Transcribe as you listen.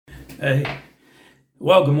Hey,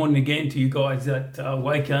 well, good morning again to you guys at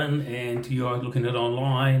Waken and to you guys looking at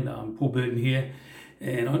online. Paul Burton here,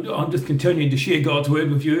 and I'm just continuing to share God's word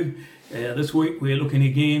with you. This week we're looking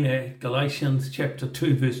again at Galatians chapter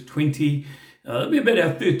 2, verse 20. It'll be about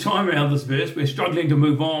our third time around this verse. We're struggling to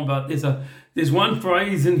move on, but there's one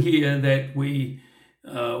phrase in here that we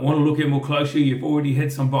want to look at more closely. You've already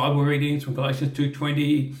had some Bible readings from Galatians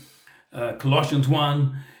 2:20, Colossians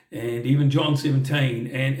 1, and even John 17,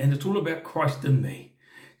 and it's all about Christ in me.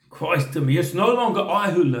 Christ in me. It's no longer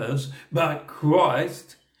I who lives, but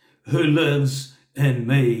Christ who lives in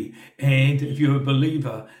me. And if you're a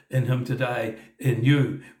believer in him today, in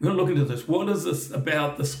you, we're going to look into this. What is this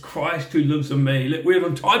about this Christ who lives in me? We've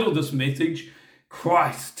entitled this message,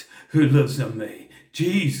 Christ who lives in me.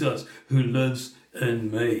 Jesus who lives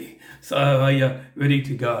in me. So are you ready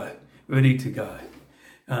to go? Ready to go.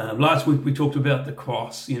 Last week we talked about the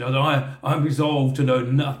cross, that I'm resolved to know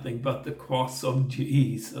nothing but the cross of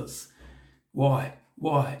Jesus. Why?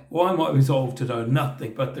 Why am I resolved to know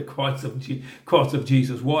nothing but the cross of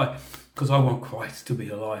Jesus? Why? Because I want Christ to be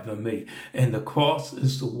alive in me. And the cross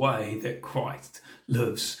is the way that Christ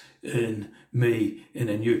lives in me and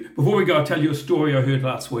in you. Before we go, I'll tell you a story I heard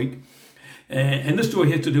last week. And this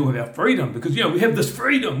story has to do with our freedom, because, we have this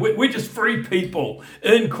freedom. We're just free people.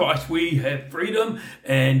 In Christ, we have freedom,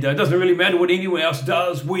 and it doesn't really matter what anyone else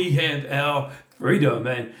does. We have our freedom.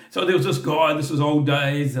 And so there was this guy, this was old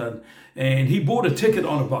days, and he bought a ticket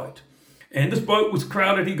on a boat. And this boat was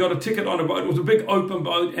crowded. He got a ticket on a boat. It was a big open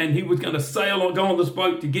boat, and he was going to sail or go on this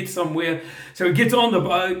boat to get somewhere. So he gets on the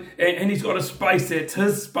boat, and he's got a space. That's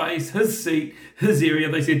his space, his seat, his area.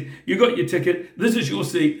 They said, you got your ticket. This is your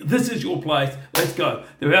seat. This is your place. Let's go.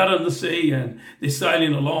 They're out on the sea, and they're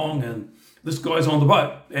sailing along, and this guy's on the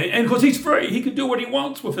boat. And because he's free, he can do what he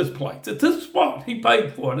wants with his place. It's his spot. He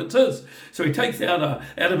paid for it. It's his. So he takes out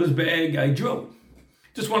of his bag a drill.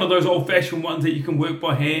 Just one of those old-fashioned ones that you can work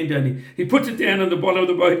by hand, and he puts it down on the bottom of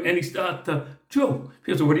the boat, and he starts to drill.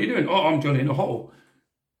 People say, what are you doing? Oh, I'm drilling a hole.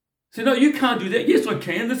 I said, no, you can't do that. Yes, I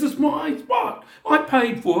can. This is my spot. I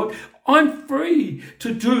paid for it. I'm free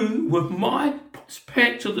to do with my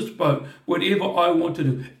patch of this boat whatever I want to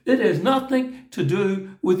do. It has nothing to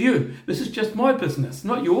do with you. This is just my business,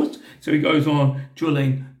 not yours. So he goes on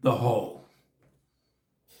drilling the hole.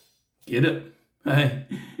 Get it? Hey,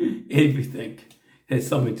 everything has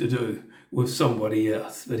something to do with somebody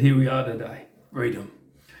else. But here we are today, freedom.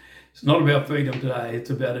 It's not about freedom today, it's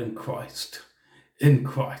about in Christ. In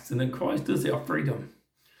Christ. And in Christ is our freedom.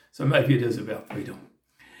 So maybe it is about freedom.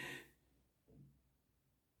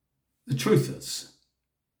 The truth is,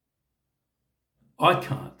 I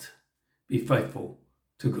can't be faithful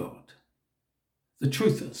to God. The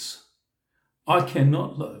truth is, I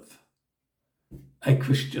cannot live a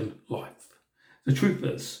Christian life. The truth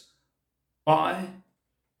is, I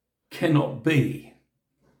cannot be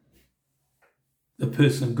the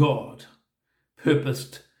person God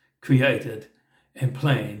purposed, created, and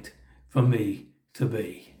planned for me to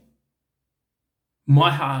be. My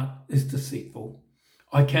heart is deceitful.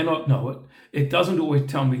 I cannot know it. It doesn't always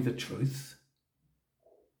tell me the truth.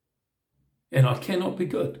 And I cannot be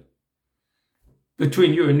good.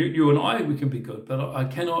 Between you and I, we can be good, but I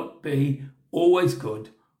cannot be always good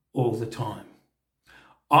all the time.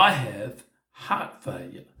 I have heart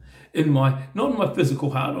failure. Not in my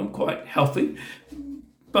physical heart, I'm quite healthy,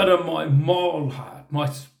 but in my moral heart, my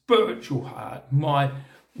spiritual heart, my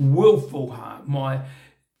willful heart, my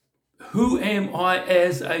who am I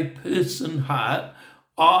as a person heart,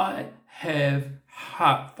 I have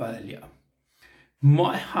heart failure.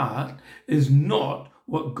 My heart is not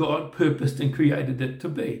what God purposed and created it to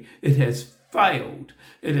be. It has failed.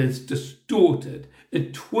 It is distorted.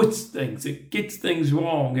 It twists things. It gets things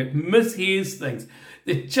wrong. It mishears things.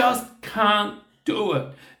 It just can't do it.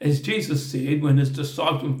 As Jesus said when his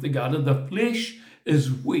disciples went to the garden, the flesh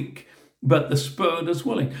is weak, but the spirit is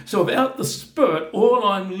willing. So without the spirit, all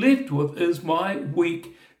I'm left with is my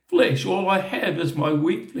weak flesh. All I have is my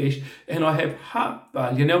weak flesh, and I have heart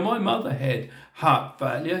failure. Now, my mother had heart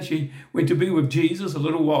failure. She went to be with Jesus a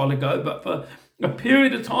little while ago, but for a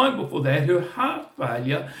period of time before that, her heart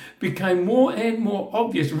failure became more and more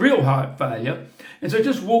obvious, real heart failure. And so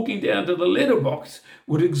just walking down to the letterbox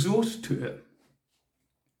would exhaust her.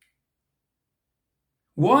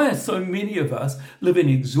 Why are so many of us living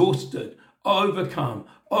exhausted, overcome,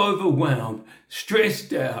 overwhelmed,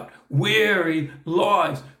 stressed out, weary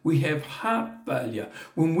lives? We have heart failure.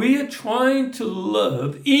 When we are trying to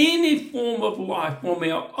live any form of life from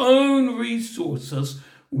our own resources,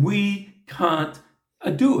 we can't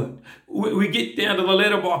do it. We get down to the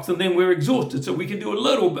letterbox and then we're exhausted. So we can do a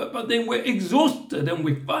little bit, but then we're exhausted and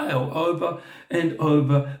we fail over and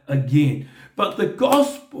over again. But the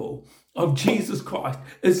gospel of Jesus Christ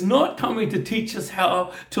is not coming to teach us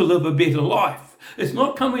how to live a better life. It's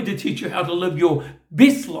not coming to teach you how to live your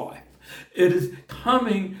best life. It is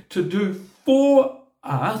coming to do for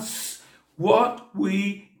us what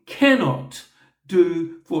we cannot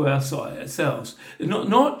do for ourselves.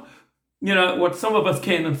 Not what some of us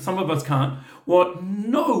can and some of us can't, what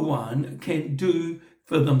no one can do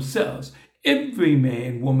for themselves. Every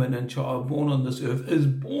man, woman, and child born on this earth is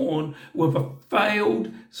born with a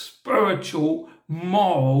failed spiritual,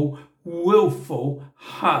 moral, willful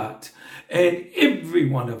heart. And every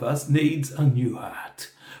one of us needs a new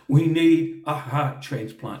heart. We need a heart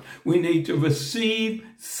transplant. We need to receive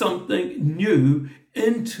something new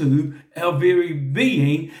into our very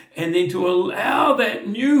being, and then to allow that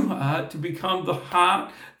new heart to become the heart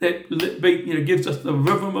that gives us the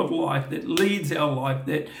rhythm of life, that leads our life,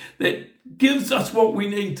 that gives us what we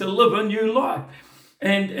need to live a new life.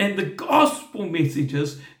 And the gospel message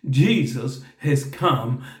is Jesus has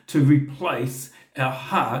come to replace our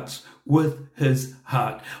hearts with his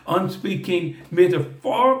heart. I'm speaking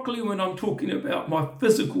metaphorically when I'm talking about my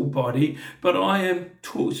physical body, but I am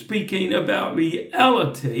speaking about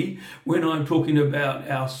reality when I'm talking about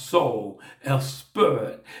our soul, our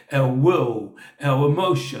spirit, our will, our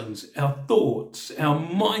emotions, our thoughts, our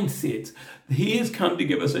mindsets. He has come to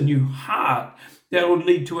give us a new heart that will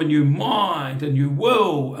lead to a new mind, a new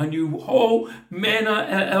will, a new whole manner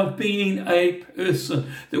of being a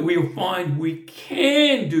person, that we'll find we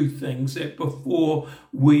can do things that before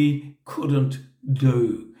we couldn't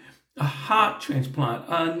do. A heart transplant,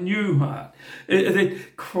 a new heart.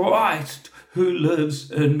 That Christ who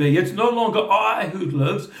lives in me. It's no longer I who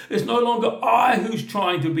lives. It's no longer I who's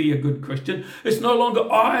trying to be a good Christian. It's no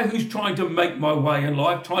longer I who's trying to make my way in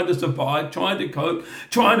life, trying to survive, trying to cope,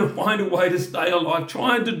 trying to find a way to stay alive,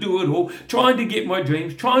 trying to do it all, trying to get my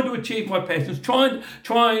dreams, trying to achieve my passions, trying.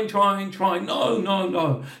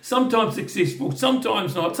 No. Sometimes successful,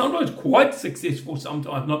 sometimes not. Sometimes quite successful,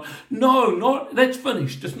 sometimes not. No, that's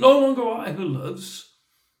finished. It's no longer I who lives,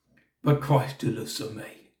 but Christ who lives in me.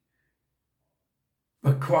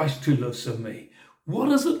 But Christ who lives in me. What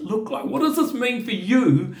does it look like? What does this mean for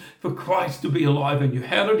you, for Christ to be alive in you?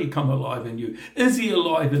 How did he come alive in you? Is he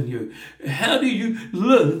alive in you? How do you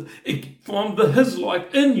live from his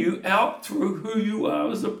life in you out through who you are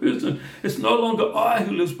as a person? It's no longer I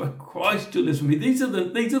who lives, but Christ who lives in me. These are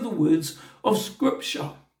the words of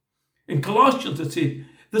Scripture. In Colossians it said,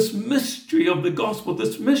 this mystery of the gospel,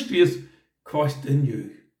 this mystery is Christ in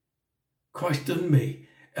you, Christ in me.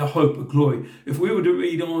 Our hope of glory. If we were to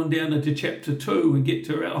read on down into chapter 2 and get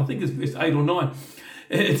to around, I think it's verse 8 or 9,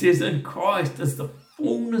 it says, in Christ is the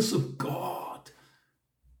fullness of God,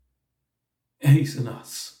 and he's in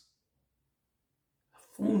us.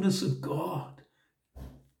 The fullness of God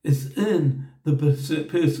is in the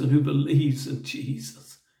person who believes in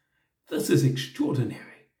Jesus. This is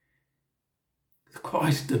extraordinary.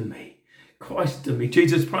 Christ in me. Christ in me.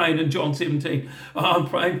 Jesus prayed in John 17, I'm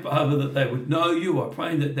praying, Father, that they would know you. I'm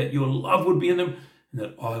praying that your love would be in them and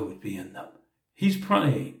that I would be in them. He's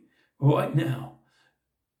praying right now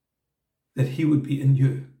that he would be in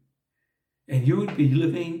you. And you would be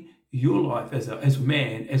living your life as a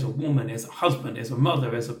man, as a woman, as a husband, as a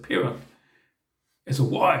mother, as a parent, as a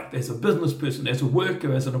wife, as a business person, as a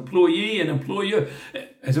worker, as an employee, an employer,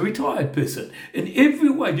 as a retired person. In every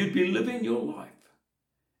way, you'd be living your life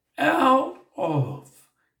out of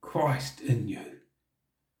Christ in you.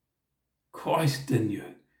 Christ in you.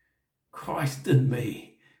 Christ in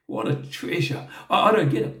me. What a treasure. I don't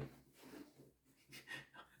get it.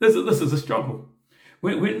 This is a struggle.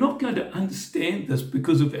 We're not going to understand this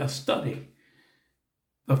because of our study.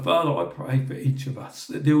 But Father, I pray for each of us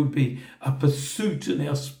that there would be a pursuit in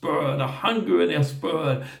our spirit, a hunger in our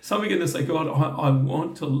spirit. Some are going to say, God, I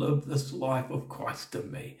want to live this life of Christ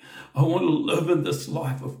in me. I want to live in this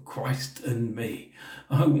life of Christ in me.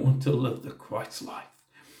 I want to live the Christ life.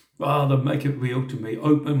 Father, make it real to me.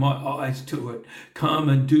 Open my eyes to it. Come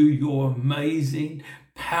and do your amazing,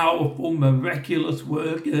 powerful, miraculous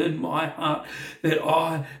work in my heart that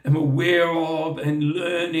I am aware of and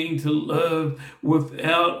learning to live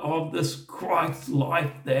without of this Christ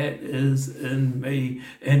life that is in me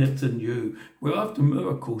and it's in you. We're after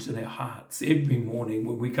miracles in our hearts every morning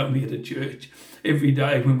when we come here to church. Every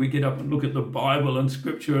day when we get up and look at the Bible and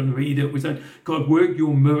Scripture and read it, we say, God, work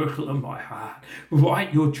your miracle in my heart.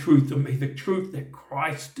 Write your truth in me, the truth that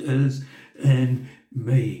Christ is in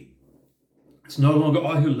me. It's no longer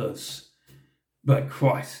I who lives, but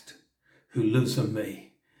Christ who lives in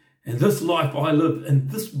me. And this life I live in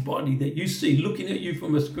this body that you see looking at you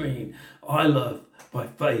from a screen, I live by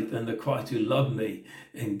faith in the Christ who loved me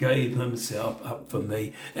and gave himself up for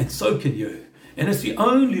me. And so can you. And it's the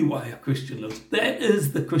only way a Christian lives. That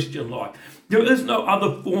is the Christian life. There is no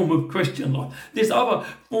other form of Christian life. There's other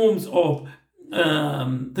forms of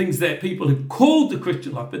things that people have called the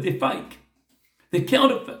Christian life, but they're fake. They're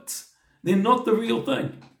counterfeits. They're not the real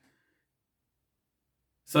thing.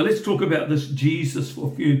 So let's talk about this Jesus for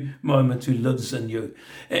a few moments who lives in you.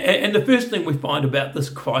 And the first thing we find about this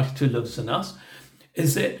Christ who lives in us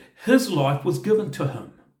is that his life was given to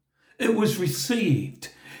him. It was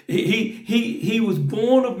received. He was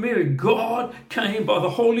born of Mary. God came by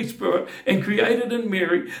the Holy Spirit and created in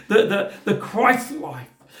Mary the Christ life.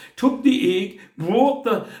 Took the egg, brought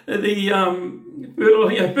the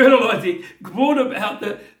fertilized egg, brought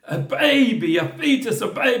about a baby, a fetus, a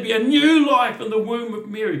baby, a new life in the womb of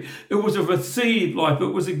Mary. It was a received life. It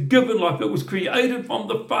was a given life. It was created from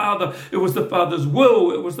the Father. It was the Father's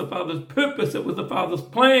will. It was the Father's purpose. It was the Father's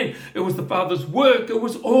plan. It was the Father's work. It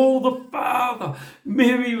was all the Father.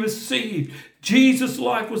 Mary received. Jesus'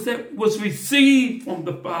 life was received from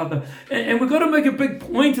the Father. And we've got to make a big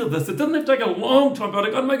point of this. It doesn't have to take a long time, but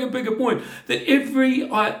I've got to make a bigger point that every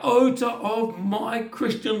iota of my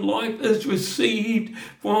Christian life is received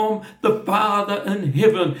from the Father in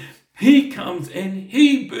heaven. He comes and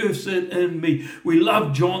he births it in me. We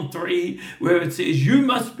love John 3, where it says, you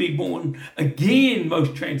must be born again.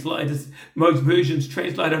 Most versions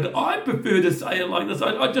translate it. I prefer to say it like this.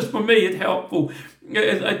 Just for me, it's helpful.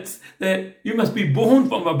 It's that you must be born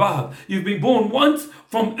from above. You've been born once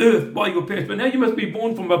from earth by your parents, but now you must be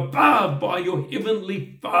born from above by your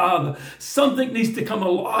heavenly Father. Something needs to come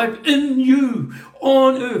alive in you,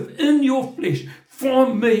 on earth, in your flesh,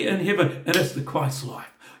 from me in heaven, and it's the Christ life.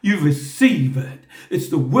 You receive it. It's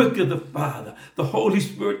the work of the Father. The Holy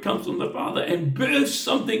Spirit comes from the Father and births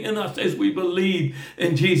something in us as we believe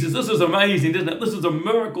in Jesus. This is amazing, isn't it? This is a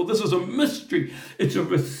miracle. This is a mystery. It's a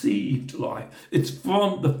received life. It's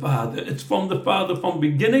from the Father. It's from the Father from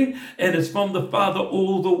beginning, and it's from the Father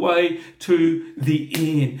all the way to the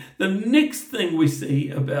end. The next thing we see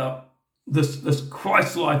about this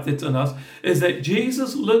Christ life that's in us is that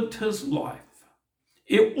Jesus lived his life.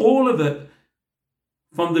 All of it,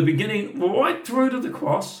 from the beginning right through to the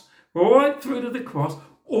cross, all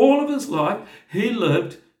of his life, he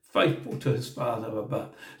lived faithful to his Father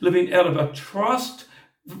above, living out of a trust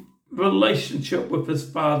relationship with his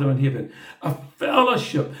Father in heaven, a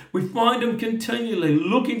fellowship. We find him continually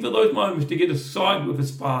looking for those moments to get aside with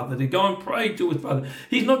his Father, to go and pray to his Father.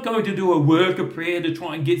 He's not going to do a work of prayer to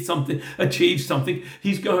try and get something, achieve something.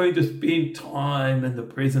 He's going to spend time in the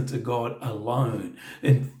presence of God alone,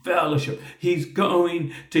 in fellowship. He's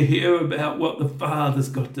going to hear about what the Father's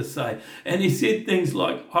got to say. And he said things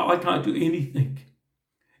like, I can't do anything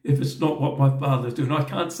if it's not what my Father's doing. I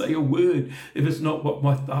can't say a word if it's not what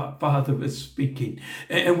my Father is speaking.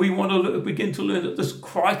 And we want to begin to learn that this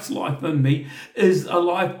Christ life in me is a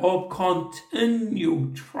life of continual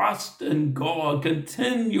trust in God,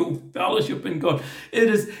 continual fellowship in God. It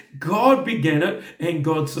is God began it and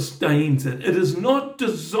God sustains it. It is not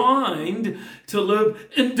designed to live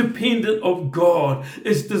independent of God.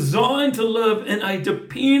 It's designed to live in a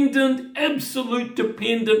dependent, absolute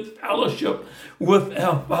dependent fellowship with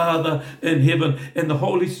our Father in heaven. And the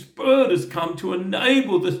Holy Spirit has come to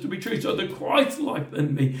enable this to be true. So the Christ life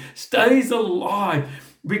in me stays alive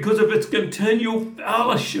because of its continual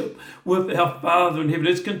fellowship with our Father in heaven.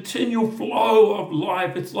 Its continual flow of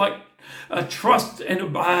life. It's like trust and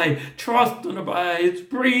obey. It's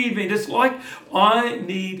breathing. It's like I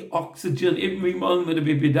need oxygen every moment of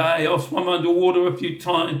every day. I've swum underwater a few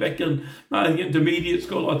times back in intermediate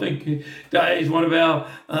school. I think days, one of our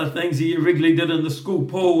things that you regularly did in the school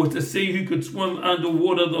pool was to see who could swim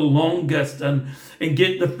underwater the longest and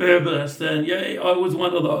get the furthest. And yeah, I was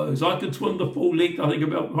one of those. I could swim the full length, I think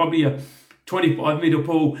about probably a 25-meter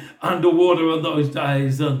pool underwater in those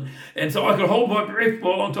days. And so I could hold my breath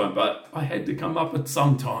for a long time, but I had to come up at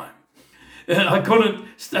some time. And I couldn't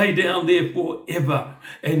stay down there forever,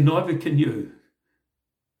 and neither can you.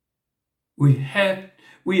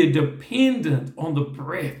 We are dependent on the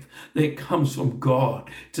breath that comes from God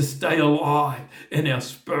to stay alive in our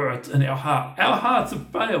spirits and our heart. Our hearts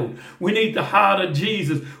have failed. We need the heart of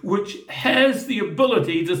Jesus, which has the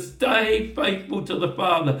ability to stay faithful to the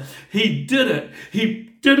Father. He did it.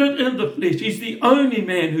 He did it in the flesh. He's the only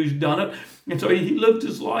man who's done it. And so he lived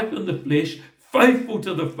his life in the flesh, faithful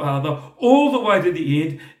to the Father all the way to the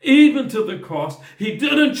end, even to the cross. He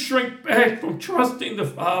didn't shrink back from trusting the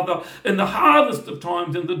Father in the hardest of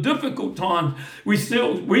times, in the difficult times. We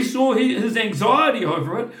saw his anxiety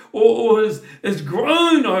over it, or his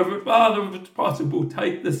groan over it. Father, if it's possible,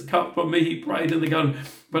 take this cup from me, he prayed in the garden,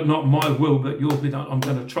 but not my will, but yours be done. I'm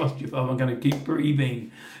going to trust you, Father. I'm going to keep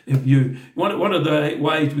breathing of you. One of the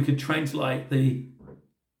ways we could translate the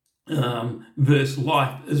verse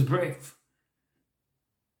life is breath.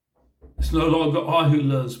 It's no longer I who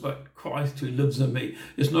lives, but Christ who lives in me.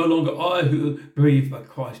 It's no longer I who breathe, but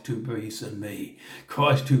Christ who breathes in me.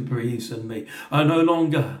 Christ who breathes in me. I no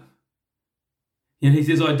longer. And he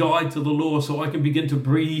says, I died to the law so I can begin to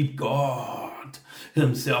breathe God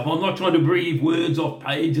himself. I'm not trying to breathe words off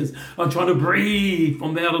pages. I'm trying to breathe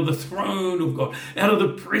from out of the throne of God, out of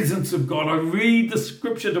the presence of God. I read the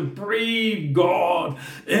scripture to breathe God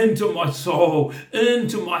into my soul,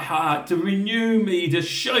 into my heart, to renew me, to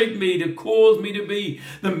shape me, to cause me to be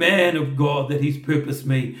the man of God that he's purposed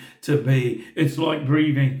me to be. It's like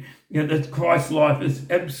breathing. That Christ's life is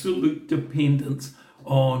absolute dependence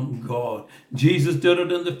on God. Jesus did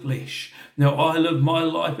it in the flesh. Now I live my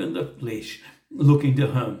life in the flesh, looking to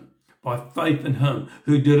him, by faith in him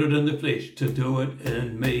who did it in the flesh, to do it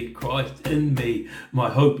in me. Christ in me, my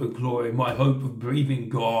hope of glory, my hope of breathing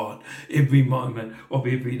God every moment of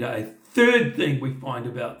every day. Third thing we find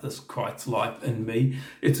about this Christ's life in me,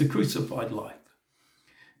 it's a crucified life.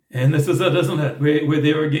 And this is it, isn't it? We're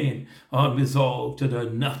there again. I'm resolved to do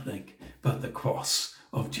nothing but the cross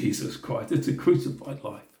of Jesus Christ. It's a crucified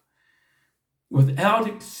life. Without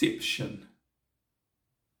exception,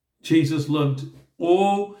 Jesus lived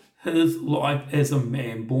all his life as a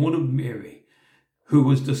man born of Mary, who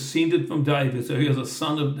was descended from David, so he was a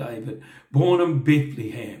son of David, born in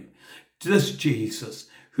Bethlehem. This Jesus,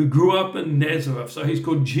 who grew up in Nazareth, so he's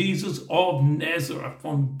called Jesus of Nazareth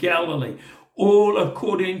from Galilee, all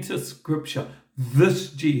according to Scripture.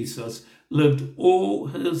 This Jesus lived all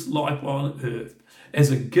his life on earth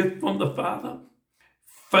as a gift from the Father,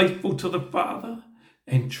 faithful to the Father,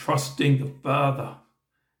 and trusting the Father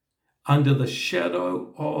under the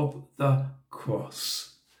shadow of the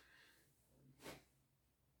cross.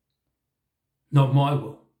 Not my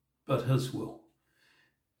will, but his will.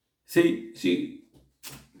 See,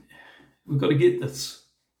 we've got to get this.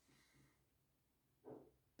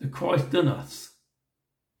 The Christ in us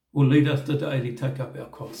will lead us to daily take up our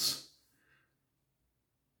cross,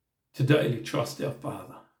 to daily trust our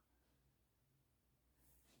Father.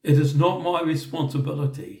 It is not my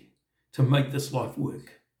responsibility to make this life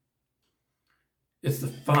work. It's the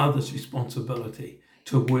Father's responsibility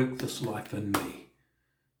to work this life in me.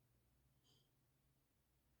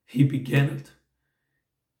 He began it.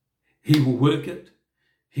 He will work it.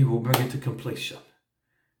 He will bring it to completion.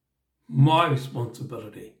 My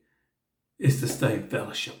responsibility is to stay in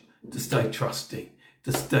fellowship, to stay trusting,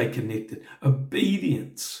 to stay connected.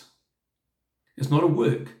 Obedience is not a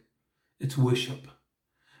work, it's worship.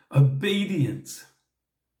 Obedience.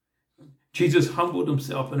 Jesus humbled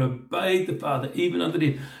himself and obeyed the Father even unto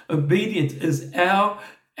death. Obedience is our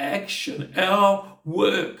action, our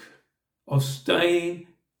work of staying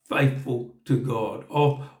faithful to God,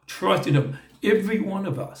 of trusting him. Every one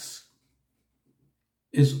of us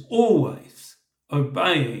is always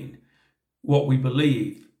obeying what we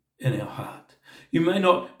believe in our heart. You may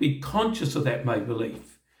not be conscious of that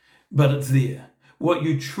belief, but it's there. What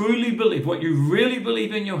you truly believe, what you really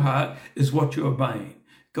believe in your heart is what you're obeying.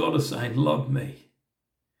 God is saying, love me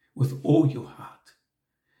with all your heart.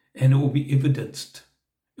 And it will be evidenced.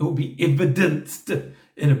 It will be evidenced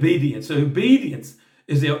in obedience. So obedience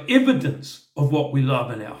is our evidence of what we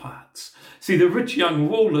love in our hearts. See, the rich young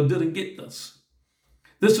ruler didn't get this.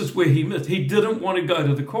 This is where he missed. He didn't want to go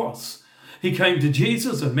to the cross. He came to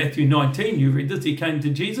Jesus in Matthew 19. You read this. He came to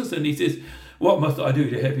Jesus and he says, what must I do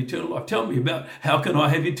to have eternal life? Tell me about how can I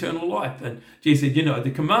have eternal life? And Jesus said,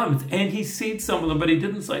 the commandments. And he said some of them, but he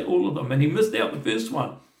didn't say all of them. And he missed out the first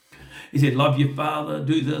one. He said, love your father,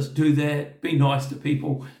 do this, do that, be nice to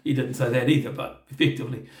people. He didn't say that either, but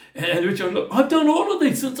effectively. And Richard, look, I've done all of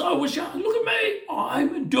these since I was young. Look at me.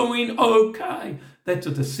 I'm doing okay. That's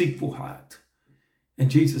a deceitful heart.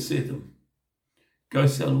 And Jesus said to them, go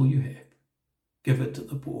sell all you have, give it to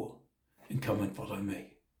the poor, and come and follow me.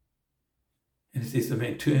 And it says the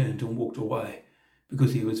man turned and walked away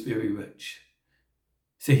because he was very rich.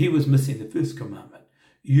 So he was missing the first commandment.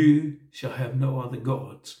 You shall have no other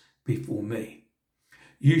gods before me.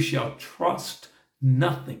 You shall trust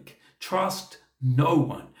nothing. Trust no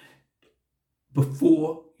one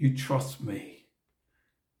before you trust me.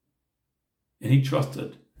 And he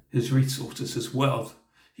trusted his resources, his wealth,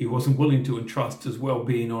 He wasn't willing to entrust his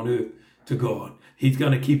well-being on earth to God. He's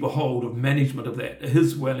going to keep a hold of management of that,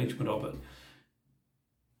 his management of it.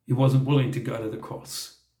 He wasn't willing to go to the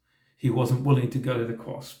cross. He wasn't willing to go to the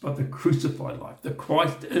cross. But the crucified life, the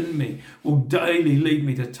Christ in me, will daily lead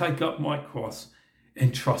me to take up my cross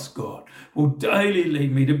and trust God. Will daily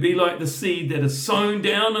lead me to be like the seed that is sown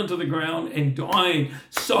down into the ground and dying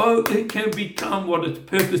so it can become what it's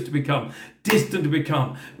purposed to become, destined to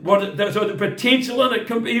become, so the potential in it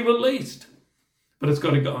can be released. But it's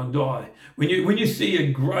got to go and die. When you see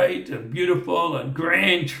a great and beautiful and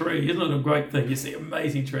grand tree, isn't it a great thing? You see an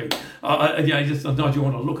amazing tree. Just sometimes you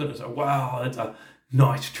want to look at it and say, wow, that's a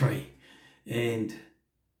nice tree. And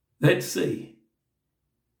that tree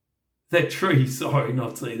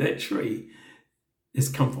has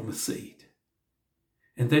come from a seed.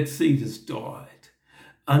 And that seed has died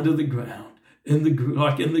under the ground,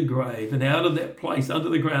 like in the grave, and out of that place under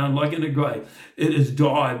the ground, like in a grave, it has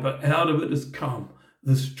died, but out of it has come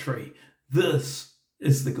this tree. This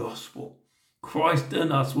is the gospel. Christ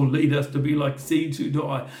in us will lead us to be like seeds who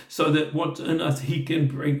die, so that what's in us he can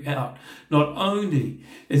bring out. Not only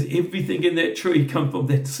is everything in that tree come from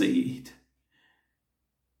that seed,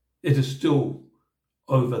 it is still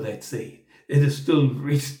over that seed. It is still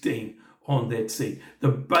resting on that seed. The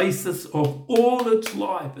basis of all its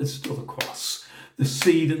life is still the cross. The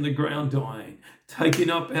seed in the ground dying, taking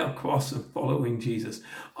up our cross and following Jesus.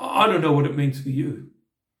 I don't know what it means for you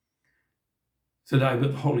today,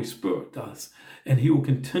 but the Holy Spirit does. And he will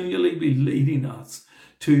continually be leading us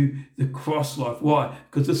to the cross life. Why?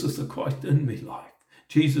 Because this is the Christ in me life.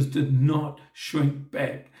 Jesus did not shrink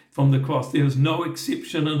back from the cross. There was no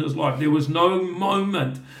exception in his life. There was no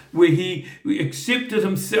moment where he accepted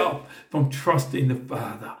himself from trusting the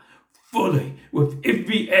Father fully with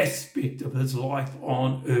every aspect of his life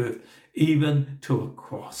on earth, even to a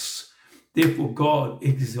cross. Therefore, God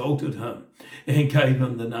exalted him and gave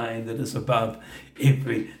him the name that is above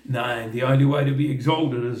every name. The only way to be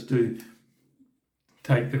exalted is to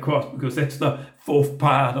take the cross, because that's the fourth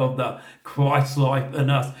part of the Christ life in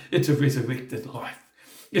us. It's a resurrected life.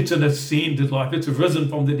 It's an ascended life. It's risen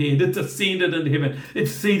from the dead. It's ascended into heaven.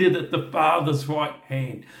 It's seated at the Father's right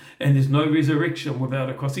hand. And there's no resurrection without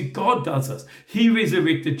a cross. See, God does this. He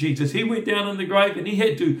resurrected Jesus. He went down in the grave and he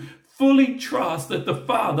had to fully trust that the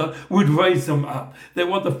Father would raise him up, that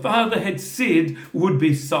what the Father had said would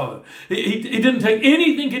be so. He didn't take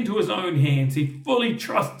anything into his own hands. He fully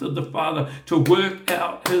trusted the Father to work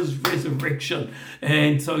out his resurrection.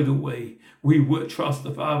 And so do we. We would trust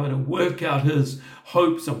the Father to work out his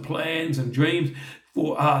hopes and plans and dreams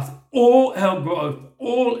for us. All our growth,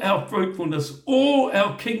 all our fruitfulness, all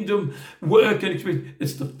our kingdom work and experience,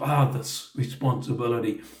 it's the Father's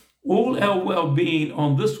responsibility. All our well-being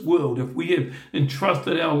on this world, if we have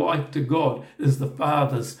entrusted our life to God, is the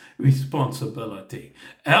Father's responsibility.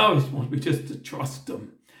 Our responsibility is just to trust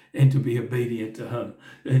him and to be obedient to him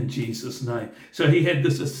in Jesus' name. So he had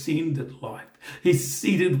this ascended life. He's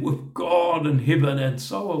seated with God in heaven, and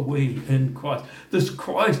so are we in Christ. This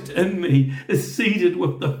Christ in me is seated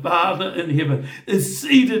with the Father in heaven, is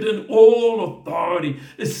seated in all authority,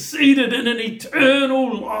 is seated in an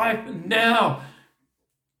eternal life now.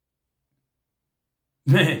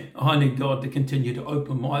 Man, I need God to continue to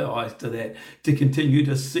open my eyes to that, to continue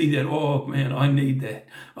to see that. Oh man, I need that.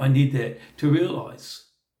 I need that to realize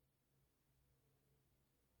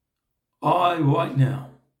I right now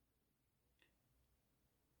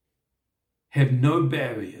have no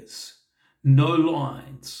barriers, no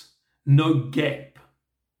lines, no gap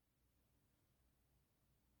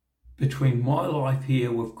between my life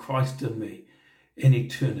here with Christ in me and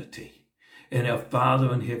eternity. And our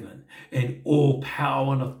Father in heaven, and all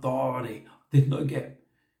power and authority. There's no gap.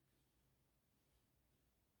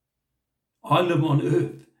 I live on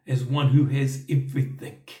earth as one who has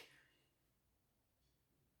everything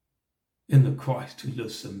in the Christ who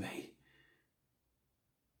lives in me.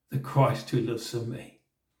 The Christ who lives in me.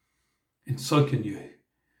 And so can you.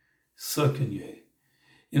 So can you.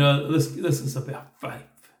 You know, this is about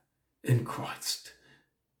faith in Christ.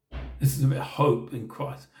 This is about hope in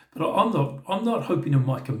Christ. But I'm not hoping in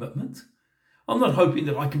my commitment. I'm not hoping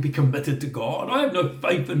that I can be committed to God. I have no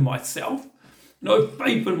faith in myself. No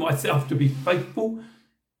faith in myself to be faithful.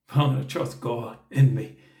 But I'm going to trust God in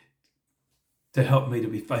me to help me to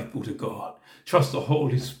be faithful to God. Trust the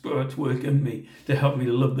Holy Spirit's work in me to help me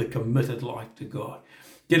to live the committed life to God.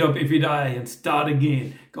 Get up every day and start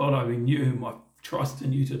again. God, I renew my trust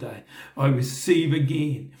in you today. I receive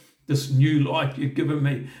again this new life you've given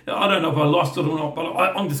me. I don't know if I lost it or not, but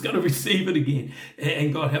I'm just going to receive it again.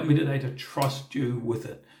 And God, help me today to trust you with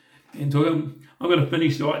it. And so I'm going to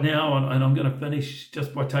finish right now, and I'm going to finish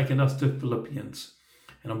just by taking us to Philippians.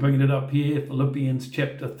 And I'm bringing it up here, Philippians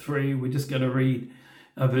chapter 3. We're just going to read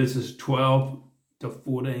verses 12 to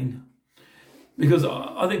 14. Because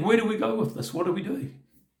I think, where do we go with this? What do we do?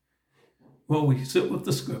 Well, we sit with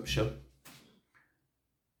the scripture,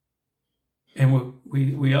 and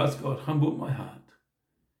we ask God, humble my heart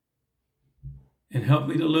and help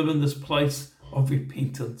me to live in this place of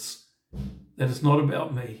repentance, that it's not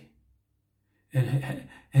about me.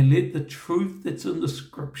 And let the truth that's in the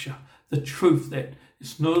scripture, the truth that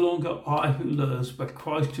it's no longer I who lives, but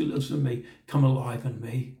Christ who lives in me, come alive in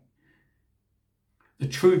me. The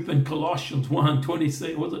truth in Colossians 1,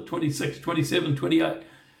 26, 27, 28,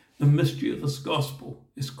 the mystery of this gospel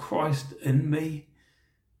is Christ in me,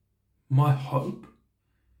 my hope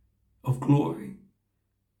of glory.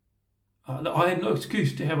 I have no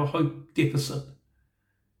excuse to have a hope deficit,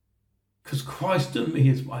 because Christ in me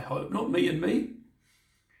is my hope, not me and me.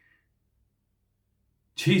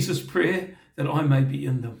 Jesus' prayer, that I may be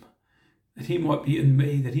in them, that he might be in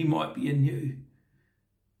me, that he might be in you.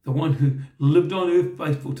 The one who lived on earth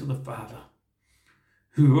faithful to the Father,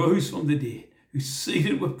 who rose from the dead, who's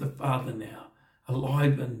seated with the Father now,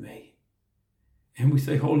 alive in me. And we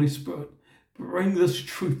say, Holy Spirit, bring this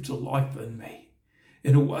truth to life in me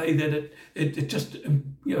in a way that it just,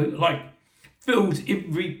 like fills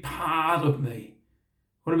every part of me.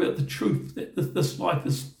 What about the truth that this life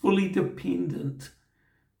is fully dependent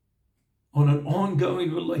on an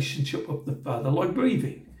ongoing relationship with the Father, like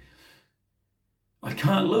breathing? I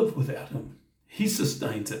can't live without him. He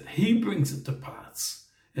sustains it. He brings it to pass.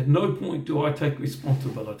 At no point do I take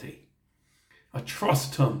responsibility. I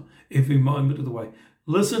trust him every moment of the way.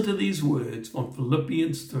 Listen to these words from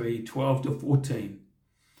Philippians 3, 12 to 14.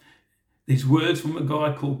 These words from a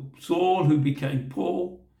guy called Saul, who became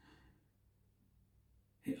Paul.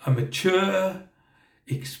 A mature,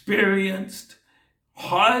 experienced,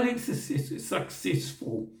 highly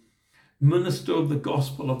successful minister of the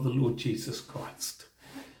gospel of the Lord Jesus Christ.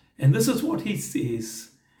 And this is what he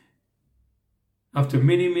says after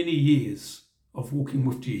many, many years of walking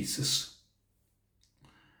with Jesus.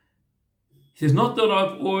 He says, not that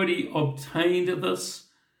I've already obtained this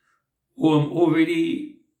or am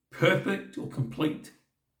already perfect or complete,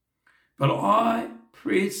 but I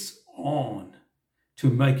press on to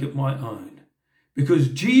make it my own, because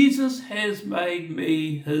Jesus has made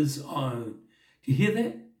me his own. Do you hear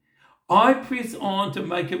that? I press on to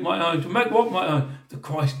make it my own. To make what my own? The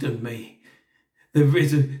Christ in me.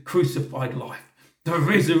 The crucified life. The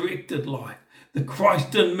resurrected life. The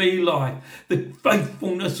Christ in me life. The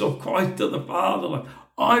faithfulness of Christ to the Father life.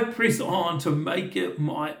 I press on to make it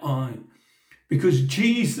my own, because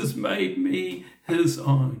Jesus made me his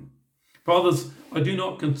own. Brothers, I do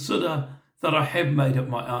not consider that I have made it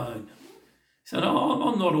my own. So no,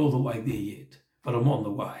 I'm not all the way there yet, but I'm on the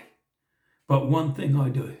way. But one thing I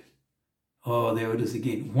do. Oh, there it is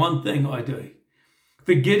again. One thing I do.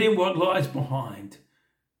 Forgetting what lies behind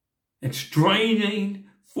and straining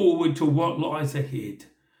forward to what lies ahead,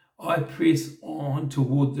 I press on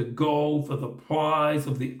toward the goal for the prize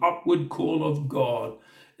of the upward call of God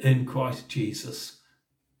in Christ Jesus.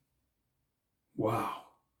 Wow.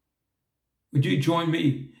 Would you join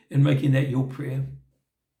me in making that your prayer?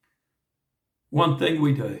 One thing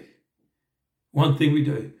we do.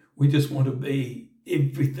 We just want to be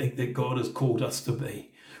everything that God has called us to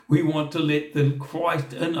be. We want to let the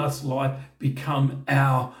Christ in us life become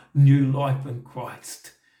our new life in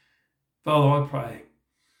Christ. Father, I pray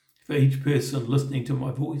for each person listening to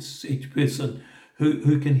my voice, each person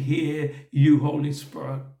who can hear you, Holy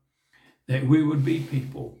Spirit, that we would be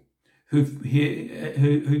people who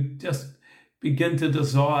just begin to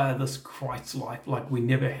desire this Christ life like we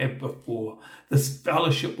never have before. This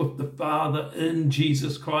fellowship with the Father in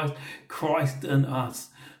Jesus Christ, Christ in us.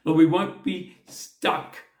 Lord, we won't be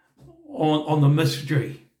stuck on the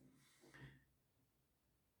mystery,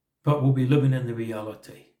 but we'll be living in the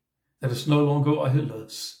reality that it's no longer I who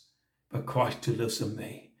lives, but Christ who lives in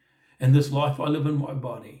me. In this life I live in my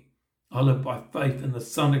body. I live by faith in the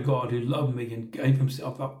Son of God who loved me and gave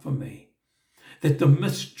himself up for me. That the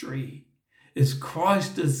mystery is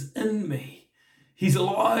Christ is in me. He's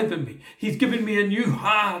alive in me. He's given me a new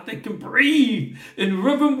heart that can breathe in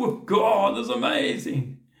rhythm with God. It's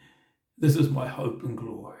amazing. This is my hope and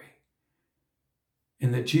glory.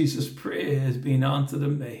 And that Jesus' prayer has been answered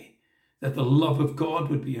in me. That the love of God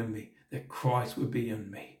would be in me. That Christ would be in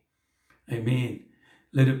me. Amen.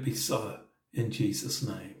 Let it be so in Jesus'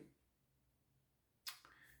 name.